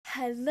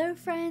Hello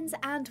friends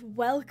and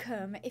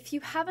welcome. If you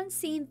haven't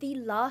seen the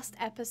last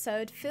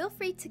episode, feel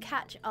free to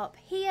catch up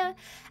here,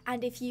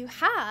 and if you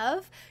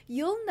have,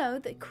 you'll know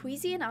that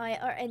Queasy and I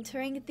are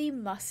entering the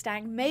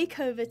Mustang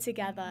makeover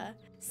together.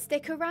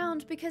 Stick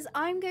around because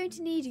I'm going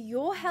to need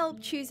your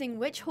help choosing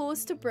which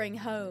horse to bring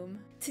home.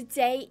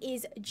 Today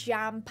is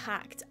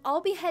jam-packed. I'll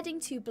be heading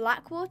to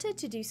Blackwater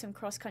to do some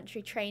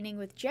cross-country training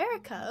with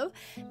Jericho.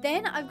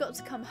 Then I've got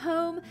to come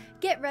home,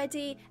 get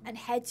ready, and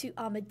head to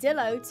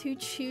Armadillo to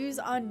choose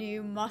our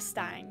new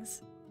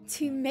Mustangs.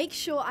 To make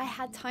sure I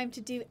had time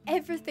to do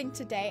everything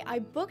today, I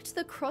booked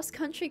the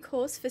cross-country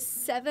course for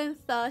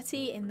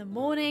 7:30 in the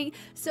morning,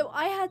 so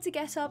I had to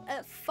get up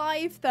at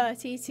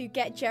 5:30 to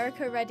get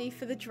Jericho ready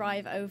for the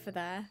drive over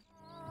there.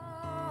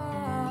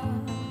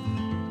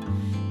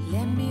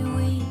 Let me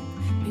weep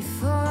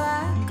before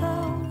I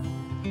go.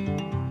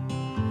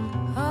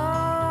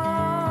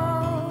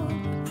 Oh,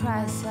 the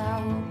price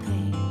I will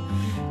pay,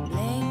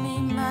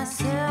 blaming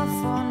myself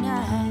all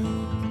night.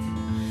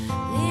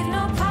 Leave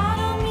no part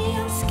of me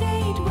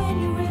unscathed when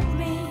you rip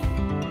me.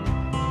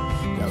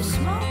 Blow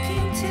smoke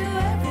into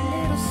every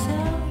little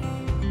cell.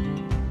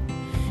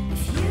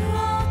 If you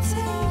won't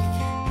take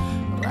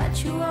what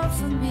you want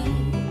from me,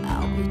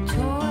 I'll be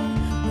torn,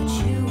 but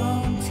you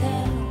won't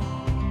tell.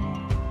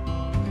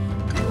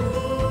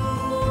 Ooh,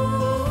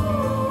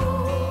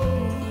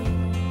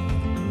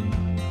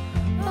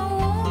 a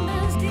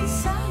woman's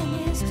design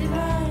is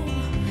divine.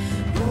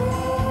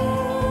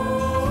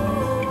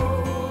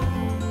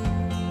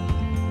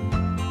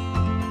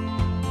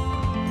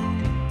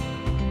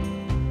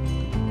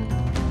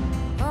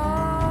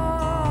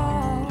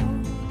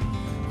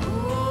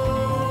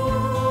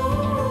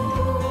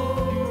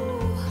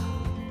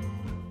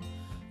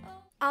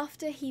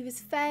 After he was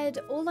fed,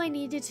 all I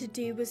needed to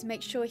do was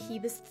make sure he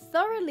was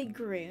thoroughly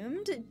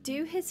groomed,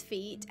 do his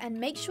feet, and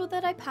make sure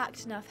that I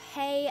packed enough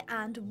hay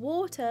and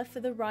water for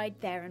the ride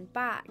there and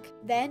back.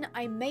 Then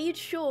I made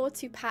sure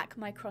to pack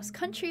my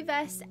cross-country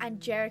vest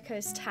and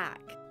Jericho's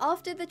tack.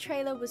 After the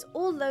trailer was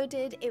all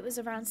loaded, it was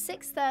around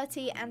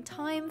 6:30 and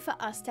time for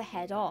us to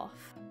head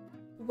off.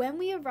 When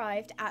we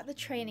arrived at the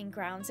training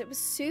grounds, it was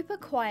super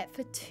quiet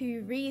for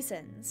two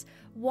reasons.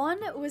 One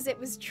was it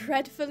was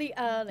dreadfully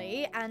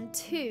early, and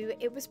two,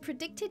 it was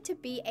predicted to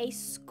be a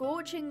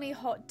scorchingly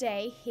hot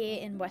day here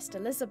in West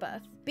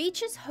Elizabeth.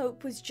 Beach's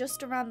Hope was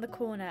just around the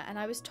corner, and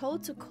I was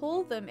told to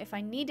call them if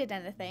I needed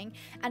anything,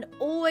 and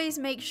always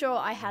make sure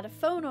I had a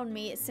phone on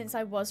me since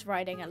I was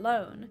riding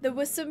alone. There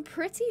were some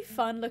pretty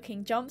fun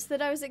looking jumps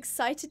that I was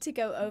excited to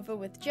go over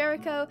with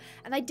Jericho,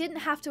 and I didn't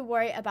have to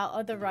worry about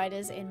other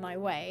riders in my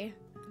way.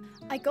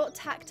 I got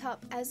tacked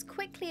up as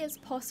quickly as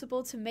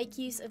possible to make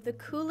use of the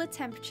cooler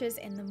temperatures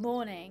in the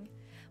morning.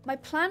 My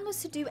plan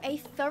was to do a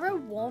thorough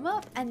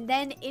warm-up and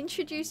then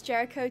introduce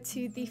Jericho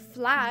to the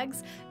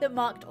flags that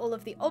marked all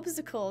of the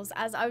obstacles,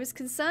 as I was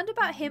concerned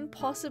about him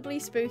possibly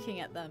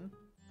spooking at them.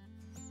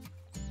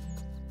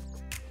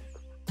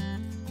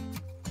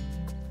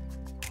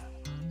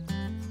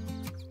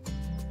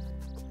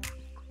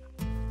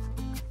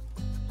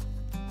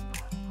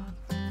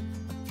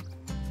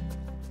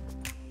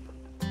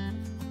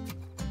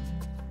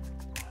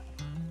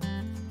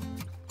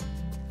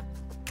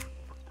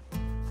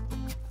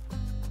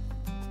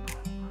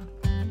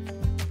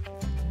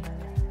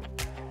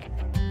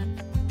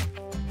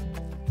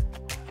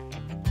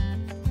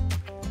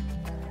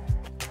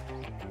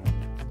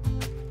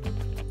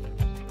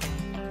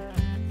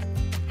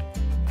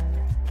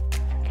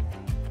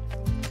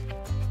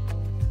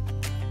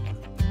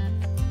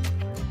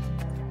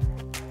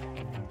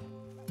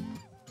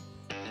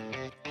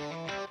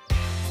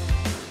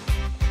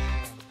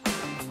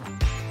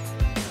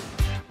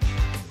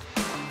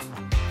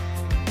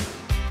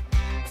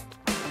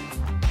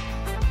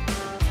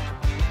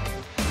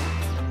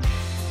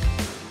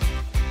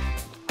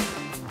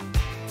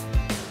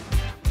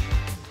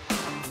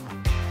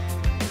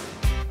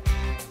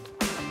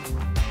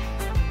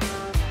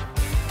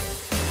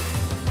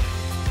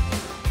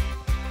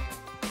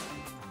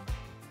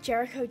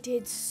 Jericho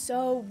did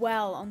so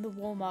well on the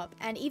warm-up,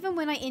 and even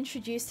when I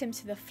introduced him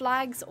to the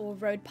flags or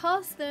rode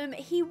past them,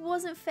 he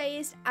wasn't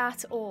fazed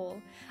at all.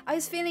 I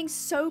was feeling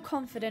so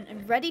confident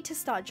and ready to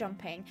start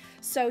jumping,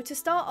 so to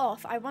start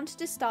off, I wanted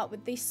to start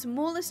with the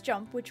smallest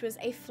jump, which was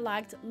a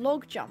flagged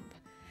log jump.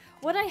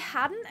 What I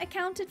hadn't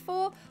accounted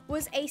for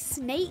was a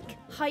snake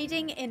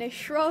hiding in a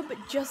shrub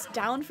just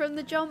down from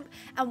the jump,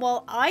 and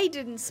while I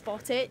didn't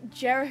spot it,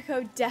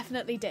 Jericho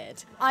definitely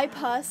did. I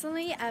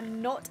personally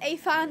am not a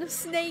fan of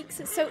snakes,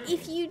 so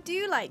if you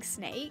do like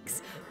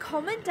snakes,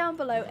 comment down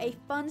below a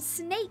fun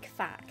snake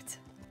fact.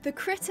 The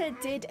critter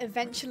did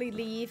eventually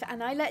leave,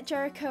 and I let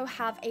Jericho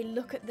have a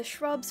look at the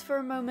shrubs for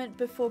a moment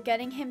before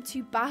getting him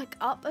to back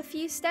up a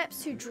few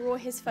steps to draw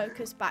his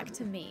focus back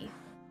to me.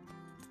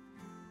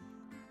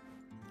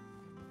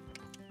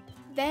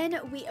 Then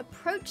we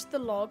approached the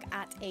log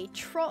at a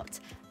trot,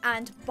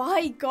 and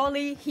by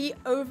golly, he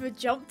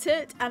overjumped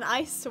it, and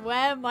I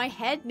swear my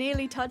head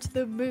nearly touched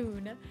the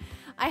moon.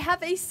 I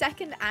have a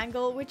second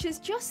angle which is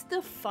just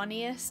the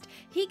funniest.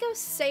 He goes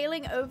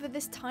sailing over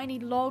this tiny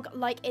log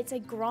like it's a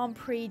Grand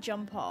Prix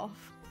jump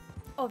off.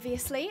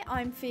 Obviously,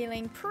 I'm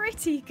feeling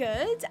pretty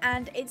good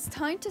and it's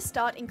time to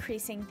start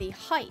increasing the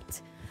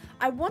height.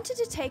 I wanted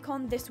to take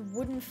on this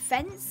wooden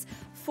fence.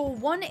 For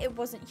one, it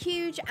wasn't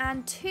huge,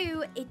 and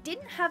two, it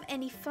didn't have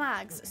any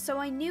flags, so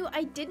I knew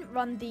I didn't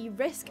run the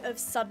risk of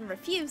sudden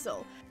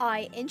refusal.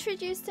 I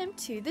introduced him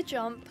to the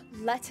jump,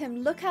 let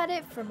him look at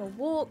it from a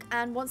walk,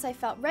 and once I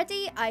felt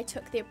ready, I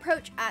took the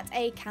approach at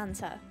a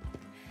canter.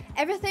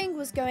 Everything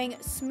was going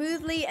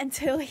smoothly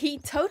until he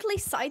totally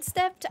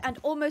sidestepped and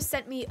almost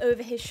sent me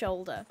over his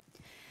shoulder.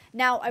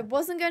 Now, I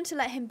wasn't going to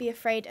let him be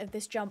afraid of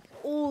this jump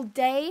all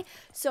day,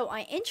 so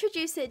I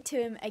introduced it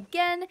to him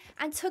again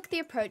and took the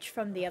approach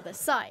from the other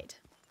side.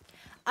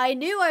 I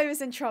knew I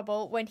was in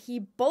trouble when he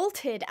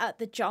bolted at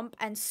the jump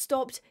and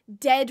stopped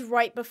dead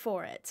right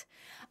before it.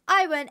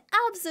 I went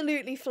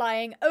absolutely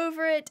flying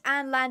over it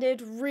and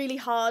landed really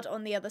hard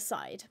on the other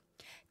side.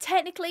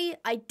 Technically,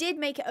 I did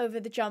make it over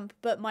the jump,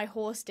 but my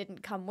horse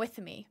didn't come with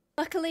me.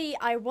 Luckily,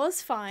 I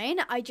was fine,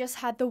 I just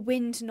had the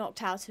wind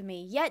knocked out of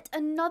me. Yet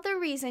another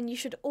reason you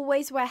should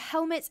always wear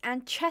helmets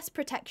and chest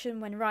protection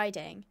when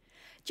riding.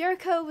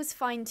 Jericho was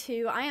fine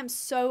too. I am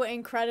so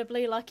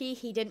incredibly lucky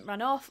he didn't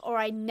run off, or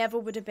I never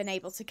would have been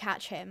able to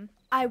catch him.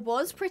 I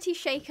was pretty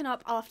shaken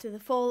up after the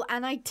fall,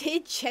 and I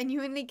did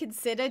genuinely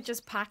consider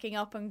just packing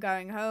up and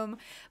going home,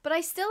 but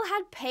I still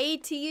had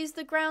paid to use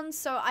the ground,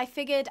 so I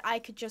figured I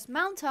could just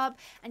mount up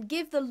and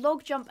give the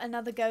log jump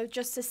another go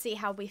just to see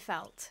how we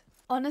felt.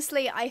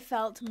 Honestly, I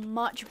felt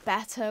much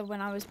better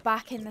when I was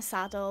back in the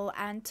saddle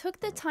and took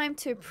the time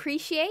to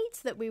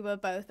appreciate that we were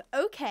both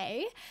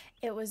okay.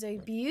 It was a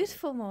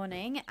beautiful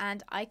morning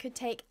and I could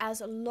take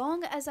as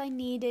long as I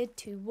needed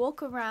to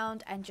walk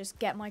around and just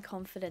get my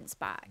confidence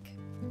back.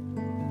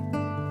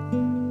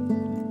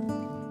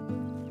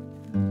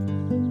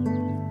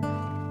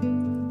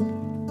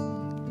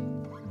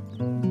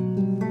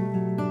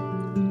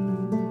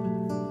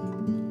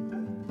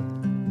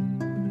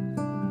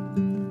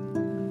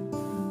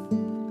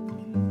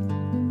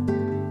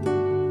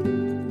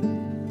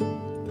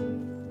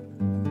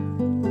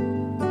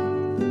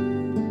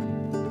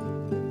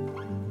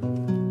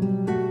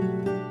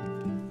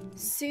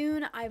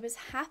 I was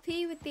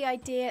happy with the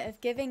idea of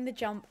giving the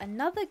jump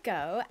another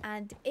go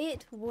and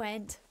it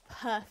went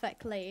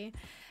perfectly.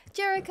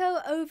 Jericho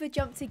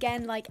overjumped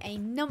again like a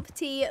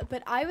numpty,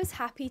 but I was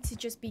happy to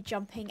just be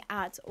jumping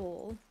at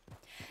all.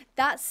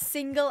 That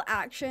single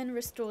action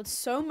restored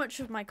so much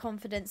of my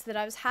confidence that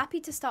I was happy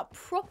to start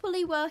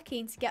properly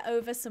working to get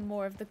over some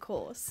more of the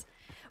course.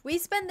 We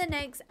spent the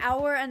next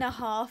hour and a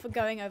half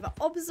going over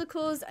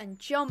obstacles and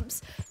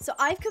jumps, so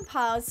I've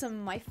compiled some of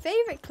my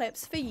favorite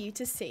clips for you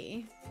to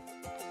see.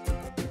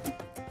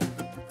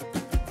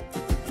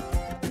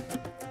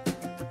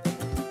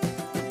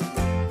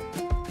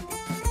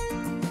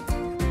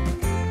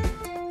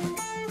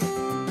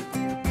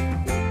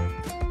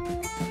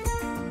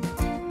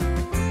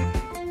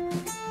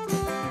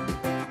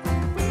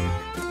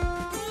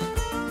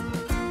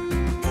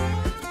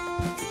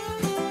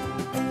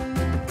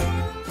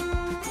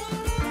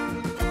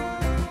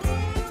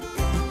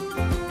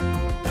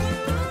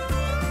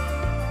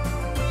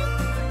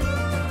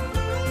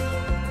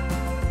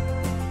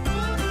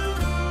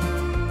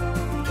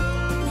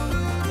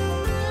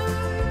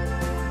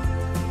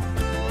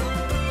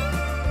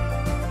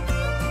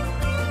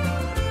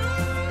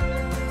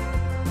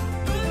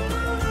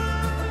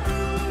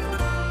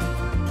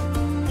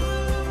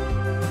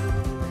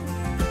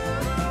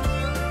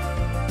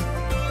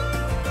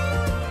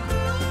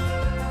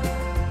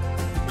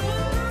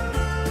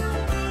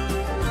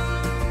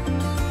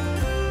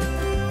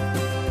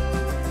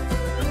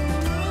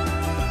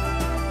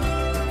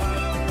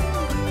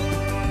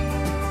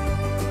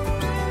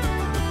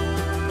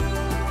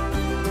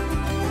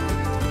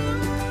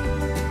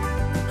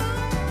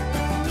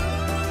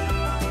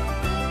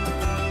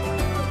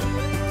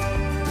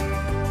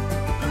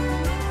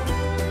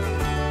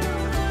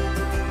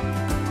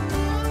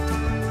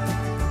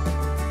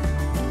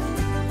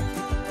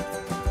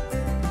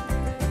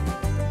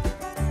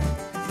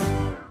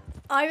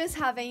 I was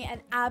having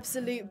an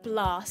absolute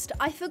blast.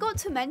 I forgot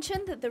to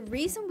mention that the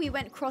reason we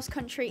went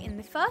cross-country in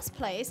the first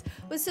place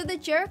was so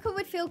that Jericho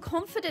would feel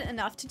confident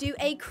enough to do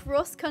a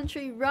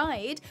cross-country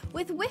ride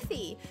with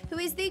Whiffy, who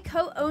is the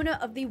co-owner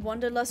of the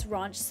Wanderlust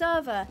Ranch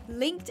server,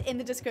 linked in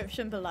the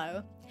description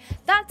below.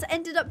 That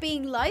ended up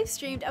being live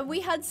streamed and we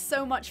had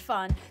so much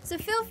fun, so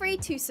feel free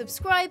to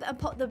subscribe and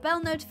pop the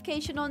bell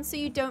notification on so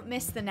you don't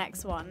miss the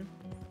next one.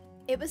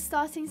 It was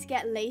starting to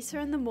get later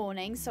in the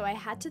morning, so I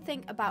had to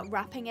think about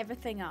wrapping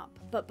everything up.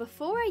 But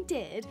before I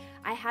did,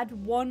 I had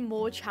one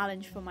more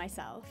challenge for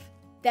myself.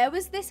 There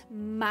was this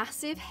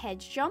massive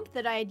hedge jump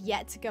that I had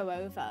yet to go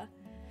over.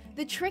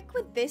 The trick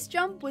with this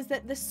jump was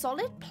that the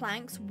solid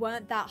planks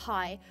weren't that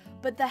high,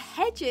 but the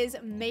hedges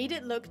made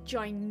it look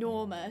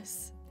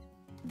ginormous.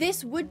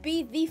 This would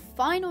be the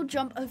final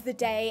jump of the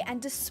day, and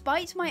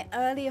despite my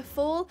earlier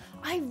fall,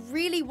 I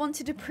really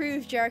wanted to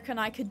prove Jericho and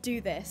I could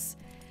do this.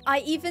 I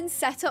even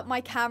set up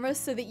my camera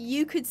so that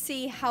you could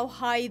see how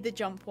high the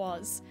jump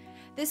was.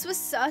 This was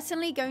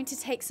certainly going to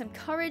take some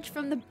courage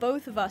from the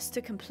both of us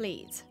to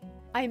complete.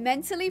 I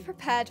mentally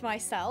prepared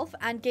myself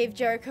and gave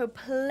Jericho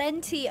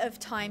plenty of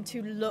time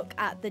to look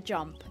at the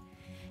jump.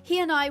 He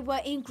and I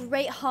were in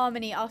great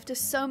harmony after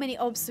so many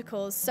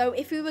obstacles, so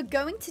if we were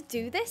going to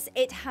do this,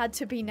 it had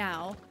to be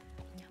now.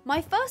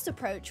 My first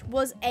approach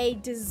was a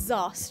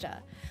disaster.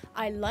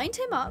 I lined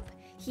him up,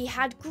 he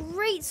had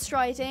great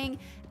striding,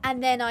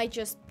 and then I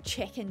just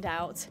chickened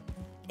out.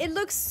 It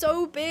looked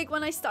so big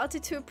when I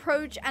started to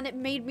approach and it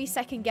made me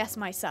second guess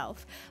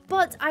myself.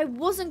 But I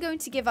wasn't going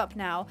to give up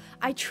now.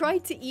 I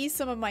tried to ease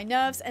some of my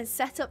nerves and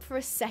set up for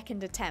a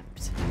second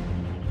attempt.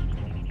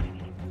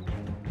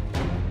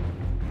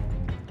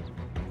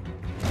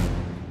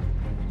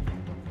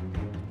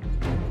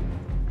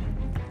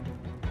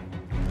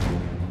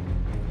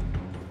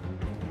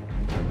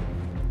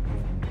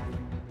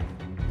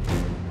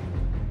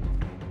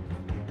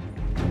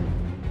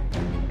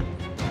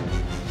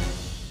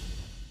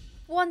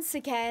 Once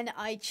again,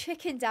 I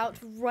chickened out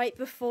right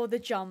before the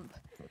jump.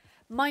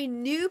 My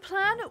new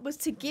plan was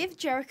to give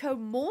Jericho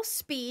more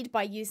speed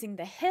by using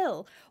the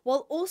hill,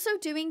 while also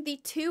doing the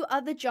 2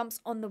 other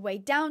jumps on the way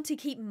down to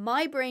keep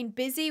my brain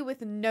busy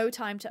with no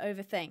time to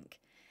overthink.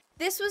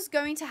 This was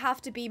going to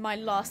have to be my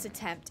last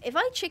attempt. If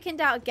I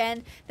chickened out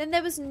again, then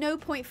there was no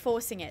point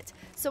forcing it,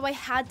 so I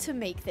had to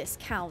make this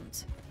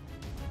count.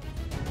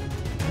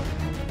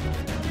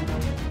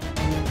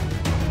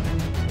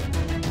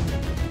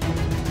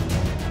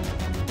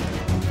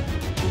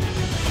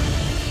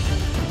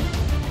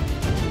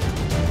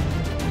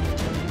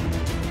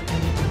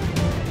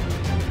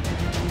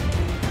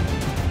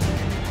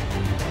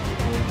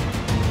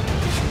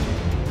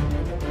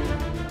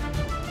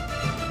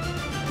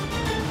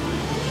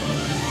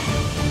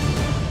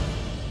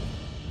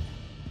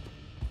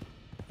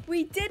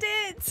 We did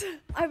it!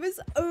 I was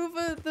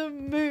over the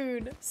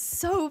moon.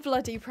 So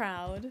bloody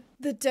proud.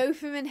 The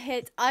dopamine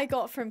hit I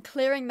got from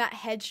clearing that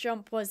hedge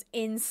jump was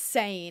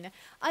insane.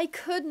 I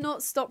could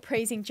not stop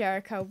praising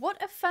Jericho.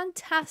 What a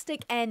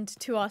fantastic end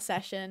to our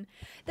session.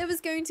 There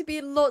was going to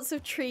be lots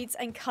of treats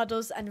and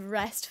cuddles and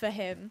rest for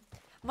him.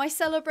 My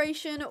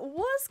celebration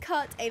was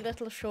cut a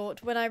little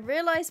short when I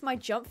realised my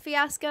jump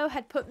fiasco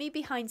had put me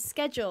behind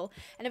schedule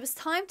and it was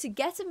time to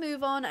get a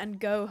move on and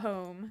go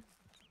home.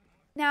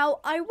 Now,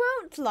 I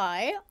won't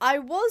lie, I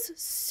was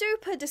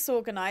super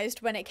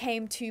disorganized when it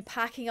came to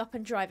packing up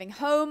and driving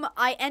home.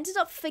 I ended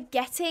up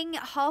forgetting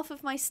half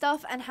of my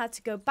stuff and had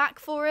to go back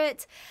for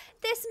it.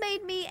 This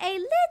made me a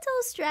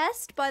little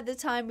stressed by the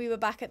time we were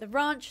back at the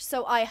ranch,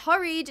 so I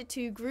hurried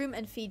to groom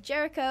and feed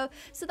Jericho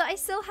so that I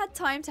still had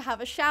time to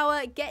have a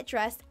shower, get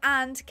dressed,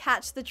 and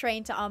catch the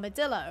train to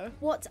Armadillo.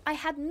 What I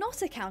had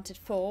not accounted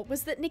for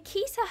was that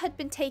Nikita had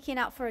been taken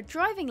out for a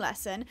driving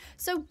lesson,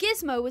 so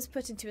Gizmo was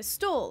put into a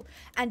stall,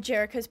 and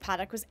Jericho's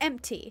paddock was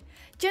empty.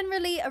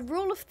 Generally, a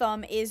rule of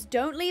thumb is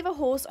don't leave a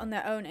horse on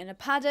their own in a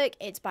paddock.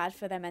 It's bad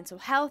for their mental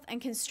health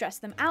and can stress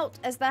them out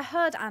as they're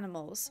herd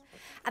animals.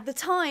 At the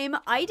time,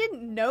 I didn't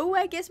know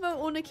where Gizmo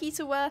or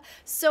Nikita were,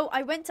 so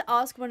I went to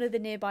ask one of the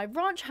nearby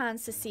ranch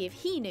hands to see if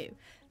he knew.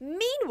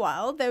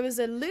 Meanwhile, there was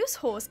a loose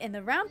horse in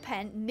the round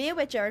pen near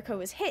where Jericho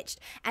was hitched,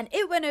 and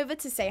it went over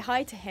to say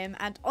hi to him,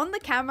 and on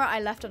the camera I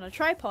left on a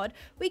tripod,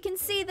 we can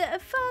see that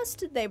at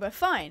first they were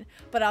fine.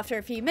 But after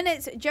a few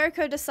minutes,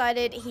 Jericho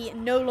decided he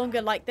no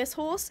longer liked this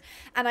horse,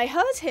 and I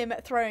heard him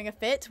throwing a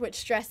fit, which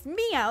stressed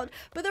me out,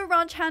 but the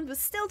ranch hand was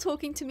still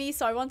talking to me,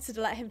 so I wanted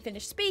to let him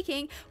finish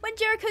speaking, when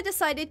Jericho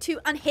decided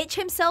to unhitch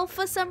himself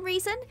for some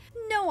reason.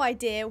 No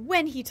idea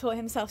when he taught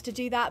himself to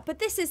do that, but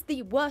this is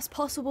the worst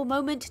possible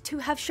moment to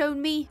have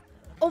shown me.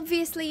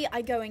 Obviously,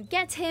 I go and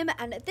get him,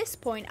 and at this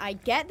point, I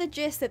get the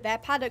gist that their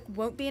paddock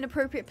won't be an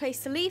appropriate place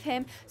to leave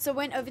him, so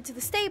went over to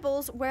the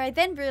stables, where I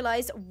then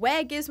realised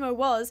where Gizmo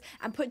was,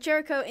 and put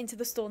Jericho into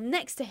the stall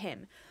next to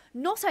him.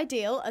 Not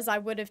ideal, as I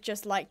would have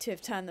just liked to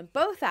have turned them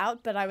both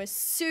out, but I was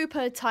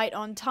super tight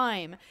on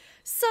time.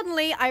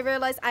 Suddenly, I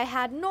realised I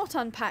had not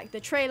unpacked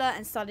the trailer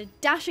and started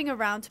dashing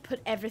around to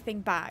put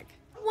everything back.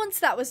 Once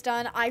that was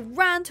done, I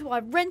ran to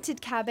our rented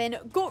cabin,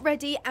 got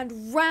ready,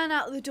 and ran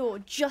out the door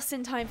just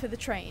in time for the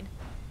train.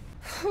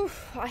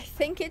 I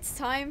think it's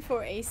time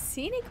for a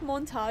scenic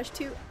montage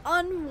to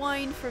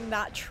unwind from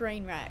that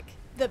train wreck.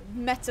 The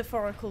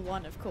metaphorical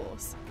one, of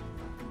course.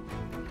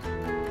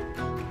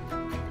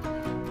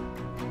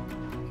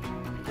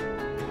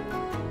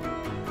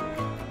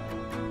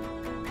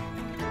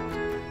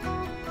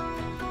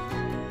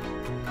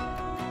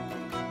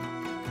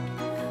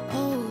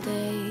 Old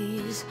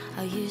days,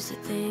 I used to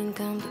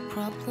think I'm the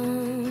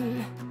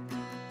problem,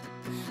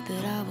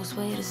 that I was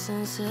way too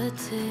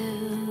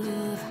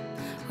sensitive,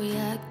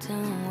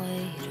 reacting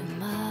way too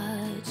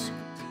much,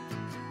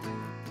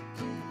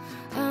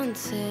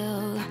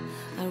 until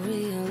I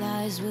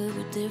realized we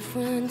were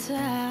different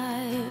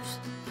types,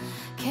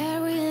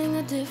 carrying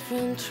a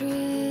different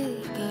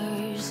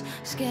triggers,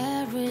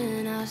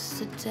 scaring us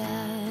to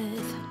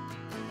death.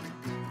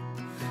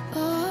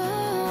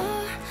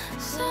 Oh,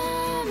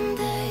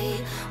 someday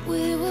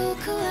we will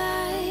collide.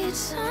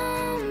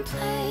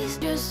 someplace,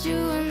 just you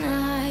and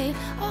I,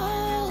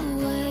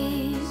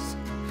 always.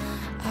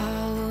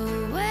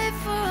 I'll wait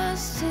for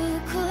us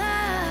to collide.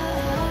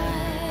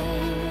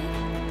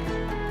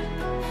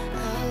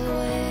 I'll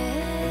wait.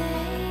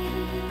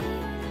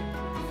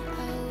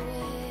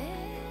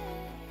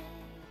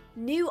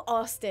 New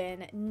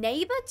Austin,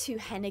 neighbor to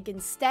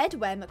Hennigan's Stead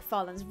where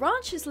McFarlane's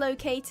ranch is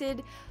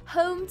located,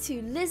 home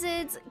to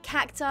lizards,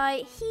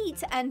 cacti,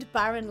 heat, and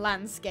barren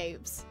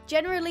landscapes.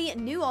 Generally,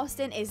 New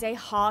Austin is a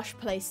harsh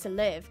place to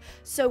live,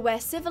 so where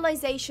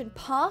civilization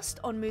passed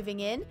on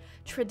moving in,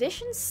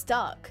 tradition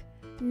stuck.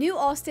 New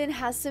Austin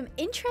has some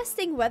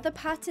interesting weather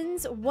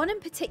patterns, one in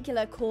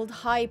particular called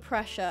high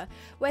pressure,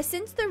 where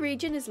since the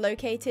region is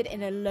located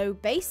in a low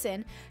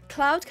basin,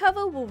 cloud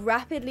cover will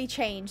rapidly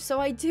change,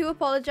 so I do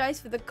apologize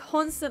for the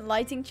constant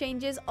lighting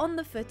changes on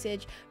the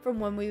footage from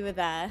when we were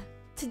there.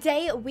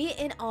 Today we're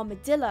in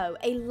Armadillo,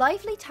 a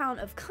lively town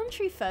of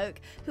country folk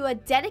who are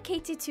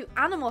dedicated to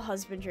animal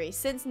husbandry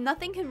since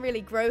nothing can really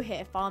grow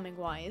here farming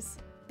wise.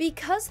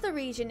 Because the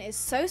region is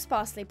so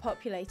sparsely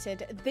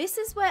populated, this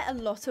is where a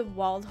lot of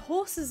wild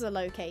horses are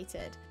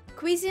located.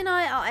 Queasy and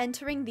I are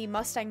entering the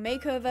Mustang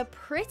makeover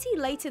pretty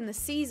late in the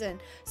season,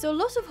 so a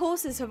lot of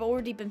horses have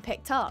already been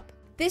picked up.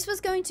 This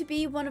was going to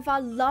be one of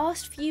our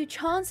last few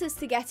chances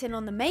to get in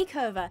on the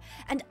makeover,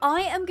 and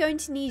I am going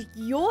to need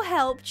your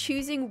help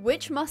choosing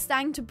which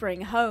Mustang to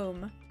bring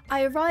home.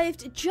 I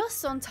arrived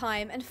just on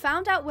time and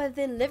found out where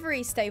the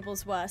livery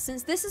stables were,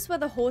 since this is where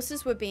the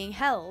horses were being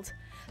held.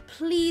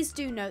 Please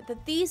do note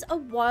that these are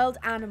wild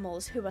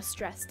animals who are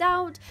stressed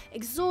out,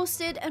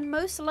 exhausted, and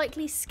most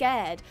likely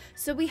scared,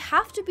 so we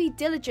have to be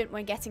diligent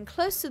when getting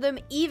close to them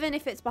even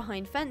if it's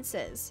behind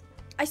fences.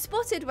 I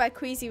spotted where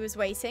Queasy was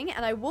waiting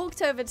and I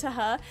walked over to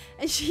her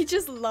and she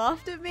just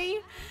laughed at me.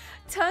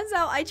 Turns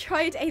out I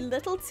tried a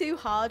little too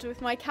hard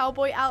with my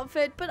cowboy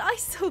outfit, but I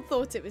still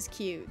thought it was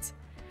cute.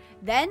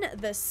 Then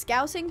the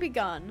scouting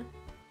begun.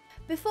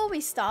 Before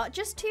we start,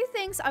 just two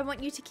things I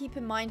want you to keep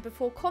in mind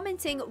before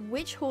commenting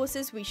which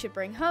horses we should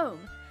bring home.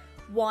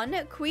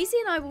 1. Queasy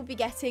and I will be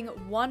getting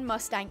one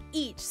Mustang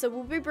each, so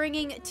we'll be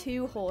bringing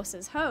 2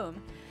 horses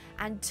home.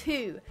 And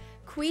 2.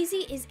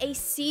 Queasy is a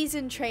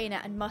seasoned trainer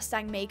and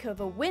Mustang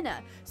makeover winner,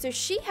 so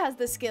she has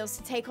the skills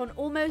to take on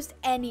almost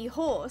any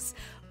horse.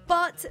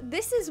 But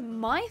this is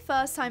my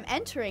first time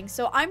entering,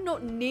 so I'm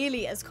not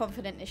nearly as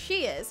confident as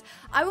she is.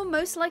 I will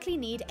most likely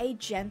need a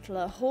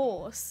gentler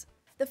horse.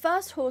 The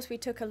first horse we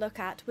took a look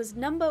at was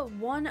number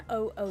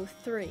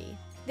 1003.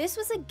 This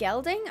was a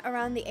gelding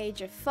around the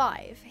age of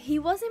 5. He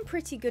was in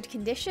pretty good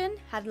condition,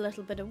 had a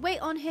little bit of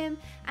weight on him,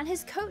 and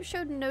his coat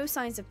showed no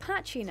signs of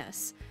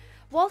patchiness.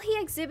 While he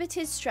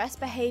exhibited stress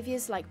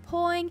behaviors like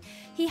pawing,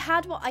 he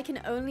had what I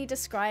can only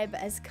describe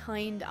as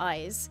kind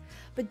eyes.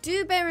 But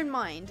do bear in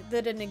mind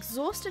that an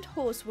exhausted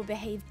horse will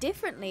behave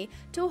differently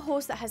to a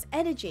horse that has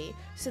energy,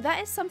 so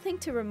that is something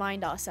to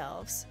remind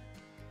ourselves.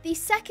 The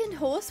second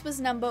horse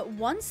was number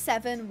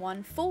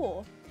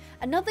 1714.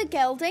 Another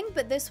gelding,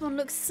 but this one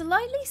looks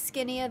slightly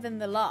skinnier than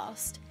the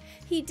last.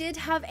 He did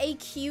have a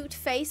cute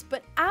face,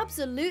 but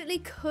absolutely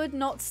could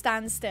not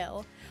stand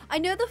still. I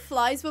know the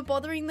flies were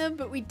bothering them,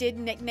 but we did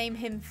nickname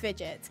him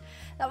Fidget.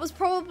 That was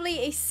probably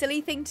a silly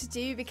thing to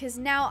do because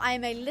now I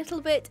am a little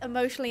bit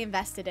emotionally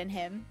invested in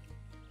him.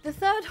 The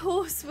third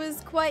horse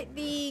was quite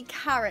the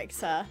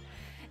character.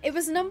 It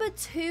was number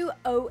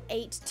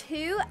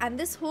 2082, and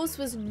this horse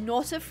was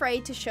not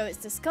afraid to show its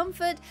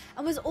discomfort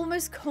and was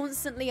almost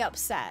constantly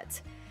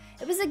upset.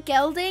 It was a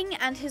gelding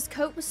and his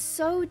coat was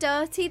so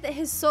dirty that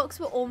his socks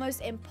were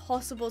almost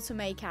impossible to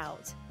make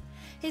out.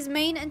 His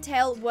mane and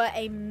tail were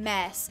a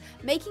mess,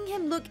 making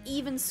him look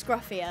even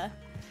scruffier.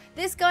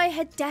 This guy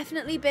had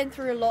definitely been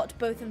through a lot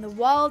both in the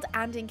wild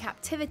and in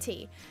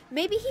captivity.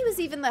 Maybe he was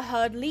even the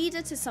herd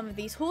leader to some of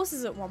these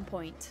horses at one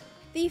point.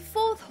 The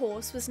fourth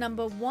horse was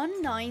number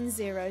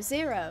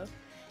 1900.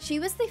 She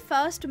was the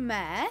first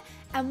mare,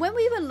 and when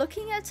we were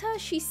looking at her,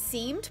 she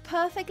seemed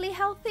perfectly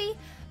healthy,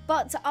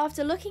 but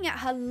after looking at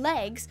her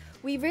legs,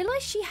 we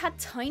realized she had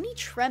tiny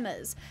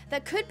tremors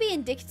that could be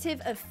indicative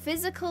of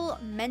physical,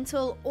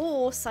 mental,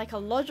 or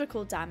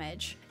psychological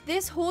damage.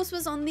 This horse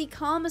was on the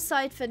calmer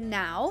side for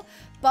now,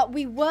 but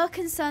we were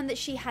concerned that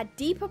she had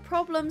deeper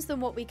problems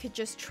than what we could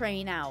just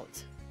train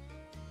out.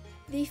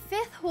 The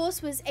fifth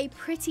horse was a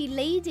pretty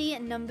lady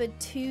numbered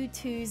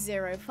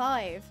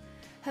 2205.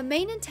 Her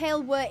mane and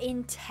tail were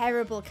in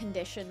terrible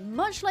condition,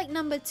 much like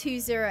number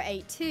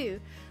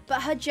 2082,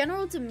 but her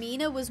general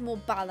demeanor was more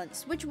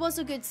balanced, which was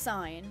a good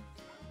sign.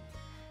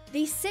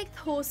 The sixth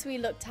horse we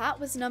looked at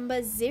was number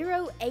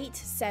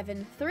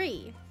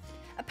 0873.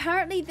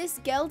 Apparently this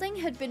gelding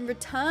had been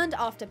returned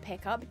after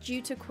pickup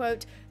due to,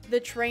 quote, the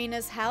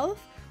trainer's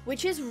health,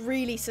 which is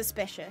really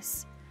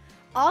suspicious.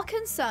 Our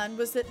concern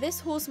was that this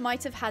horse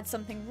might have had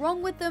something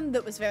wrong with them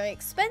that was very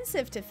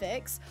expensive to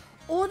fix,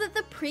 or that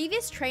the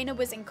previous trainer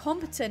was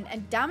incompetent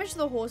and damaged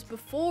the horse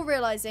before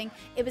realizing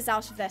it was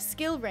out of their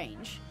skill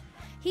range.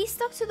 He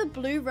stuck to the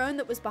blue roan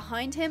that was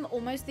behind him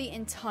almost the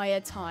entire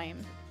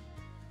time.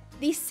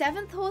 The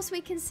seventh horse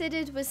we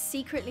considered was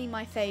secretly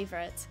my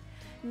favorite.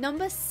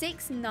 Number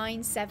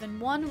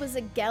 6971 was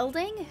a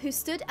gelding who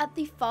stood at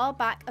the far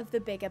back of the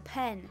bigger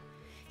pen.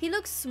 He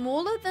looked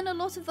smaller than a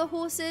lot of the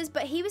horses,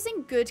 but he was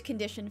in good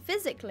condition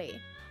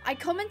physically. I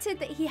commented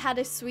that he had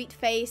a sweet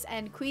face,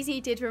 and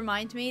Queasy did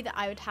remind me that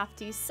I would have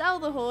to sell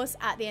the horse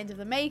at the end of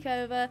the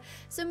makeover,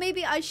 so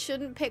maybe I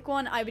shouldn't pick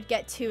one I would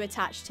get too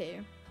attached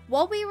to.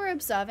 While we were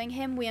observing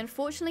him, we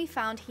unfortunately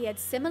found he had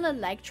similar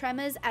leg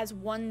tremors as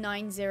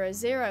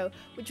 1900,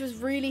 which was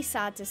really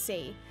sad to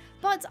see,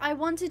 but I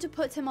wanted to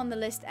put him on the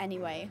list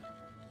anyway.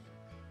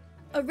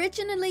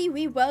 Originally,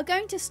 we were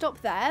going to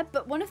stop there,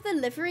 but one of the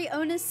livery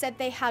owners said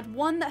they had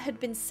one that had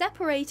been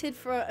separated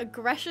for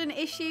aggression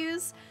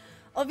issues.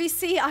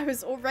 Obviously, I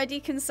was already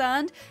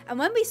concerned, and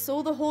when we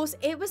saw the horse,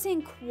 it was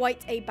in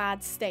quite a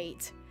bad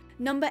state.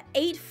 Number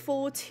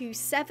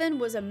 8427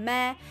 was a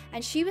mare,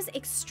 and she was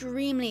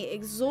extremely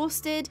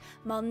exhausted,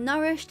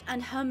 malnourished,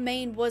 and her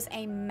mane was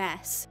a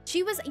mess.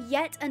 She was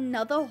yet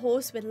another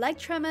horse with leg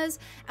tremors,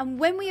 and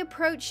when we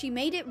approached, she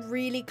made it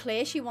really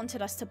clear she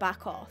wanted us to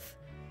back off.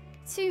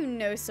 To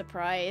no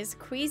surprise,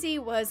 Queasy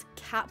was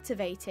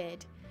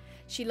captivated.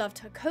 She loved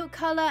her coat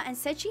colour and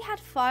said she had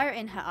fire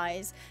in her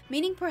eyes,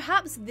 meaning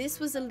perhaps this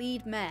was a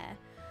lead mare.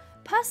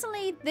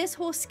 Personally, this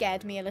horse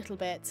scared me a little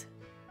bit.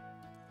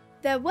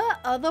 There were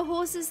other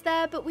horses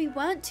there, but we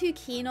weren't too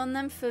keen on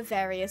them for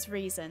various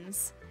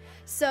reasons.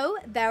 So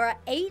there are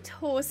 8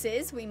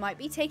 horses we might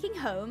be taking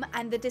home,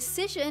 and the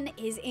decision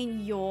is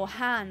in your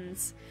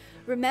hands.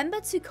 Remember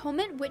to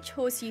comment which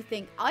horse you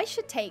think I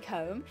should take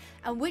home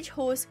and which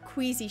horse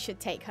Queasy should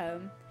take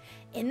home.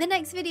 In the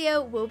next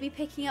video, we'll be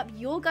picking up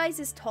your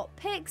guys' top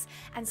picks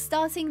and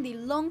starting the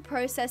long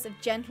process of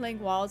gentling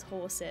wild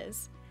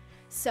horses.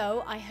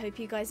 So I hope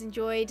you guys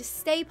enjoyed,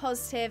 stay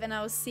positive, and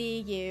I will see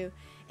you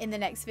in the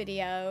next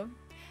video.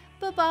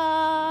 Bye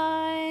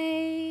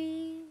bye!